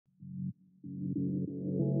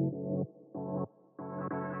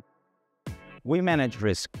We manage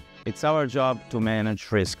risk. It's our job to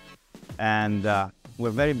manage risk. And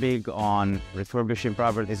we're very big on refurbishing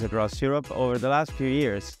properties across Europe. Over the last few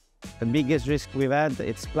years, the biggest risk we've had,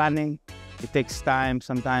 it's planning. It takes time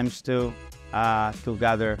sometimes to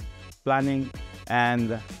gather planning.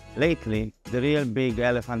 And lately, the real big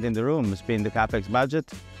elephant in the room has been the CapEx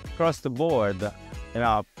budget. Across the board,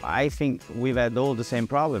 I think we've had all the same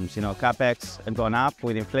problems. CapEx have gone up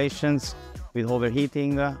with inflations, with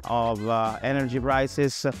overheating of energy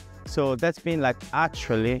prices. So that's been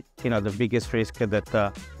actually, the biggest risk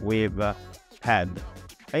that we've had.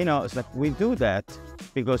 It's we do that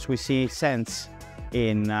because we see sense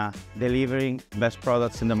in delivering best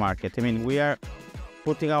products in the market. We are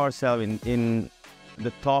putting ourselves in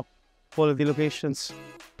the top quality locations,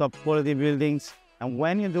 top quality buildings. And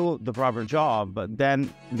when you do the proper job,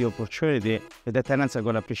 then the opportunity that the tenants are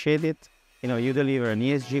going to appreciate it. You deliver an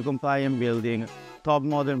ESG compliant building, top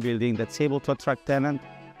modern building that's able to attract tenants.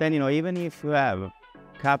 Then, even if you have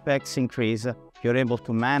CapEx increase, you're able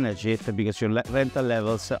to manage it because your rental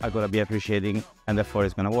levels are going to be appreciating and therefore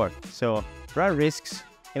it's going to work. So there are risks,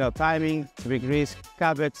 timing is a big risk,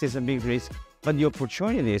 CapEx is a big risk, but the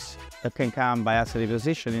opportunities that can come by asset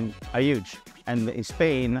repositioning are huge. And in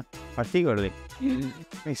Spain, particularly,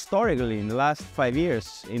 historically, in the last 5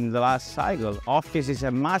 years, in the last cycle, offices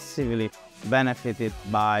have massively benefited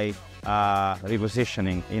by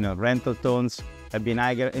repositioning. Rental tones have been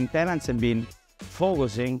higher, and tenants have been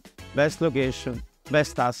focusing best location,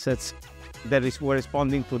 best assets that were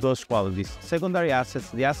responding to those qualities. Secondary assets,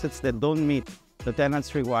 the assets that don't meet the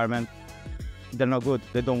tenant's requirement, they're not good,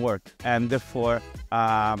 they don't work. And therefore,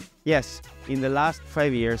 yes, in the last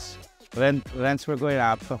 5 years, rents were going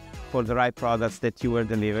up for the right products that you were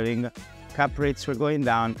delivering. Cap rates were going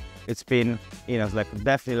down. It's been,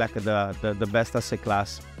 definitely the best asset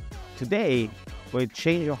class. Today, with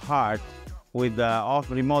change of heart, with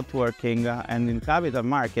remote working and in capital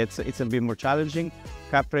markets, it's a bit more challenging.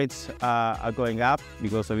 Cap rates are going up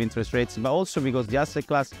because of interest rates, but also because the asset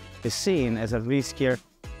class is seen as a riskier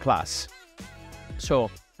class.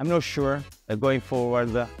 So I'm not sure that going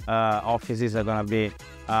forward, offices are going to be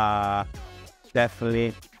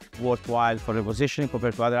definitely worthwhile for repositioning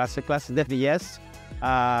compared to other asset classes. Definitely yes,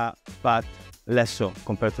 but less so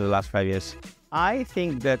compared to the last 5 years. I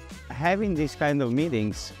think that having these kind of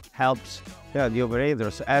meetings helps the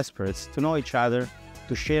operators, experts, to know each other,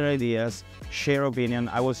 to share ideas, share opinion.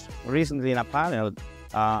 I was recently in a panel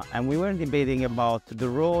and we were debating about the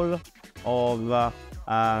role of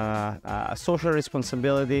social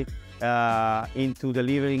responsibility into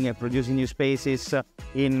delivering and producing new spaces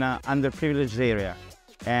in underprivileged area,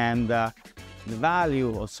 and the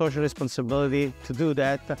value of social responsibility to do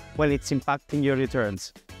that when it's impacting your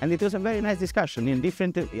returns. And it was a very nice discussion in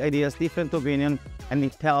different ideas, different opinion, and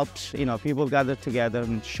it helps people gather together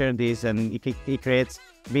and share this, and it creates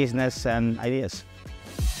business and ideas.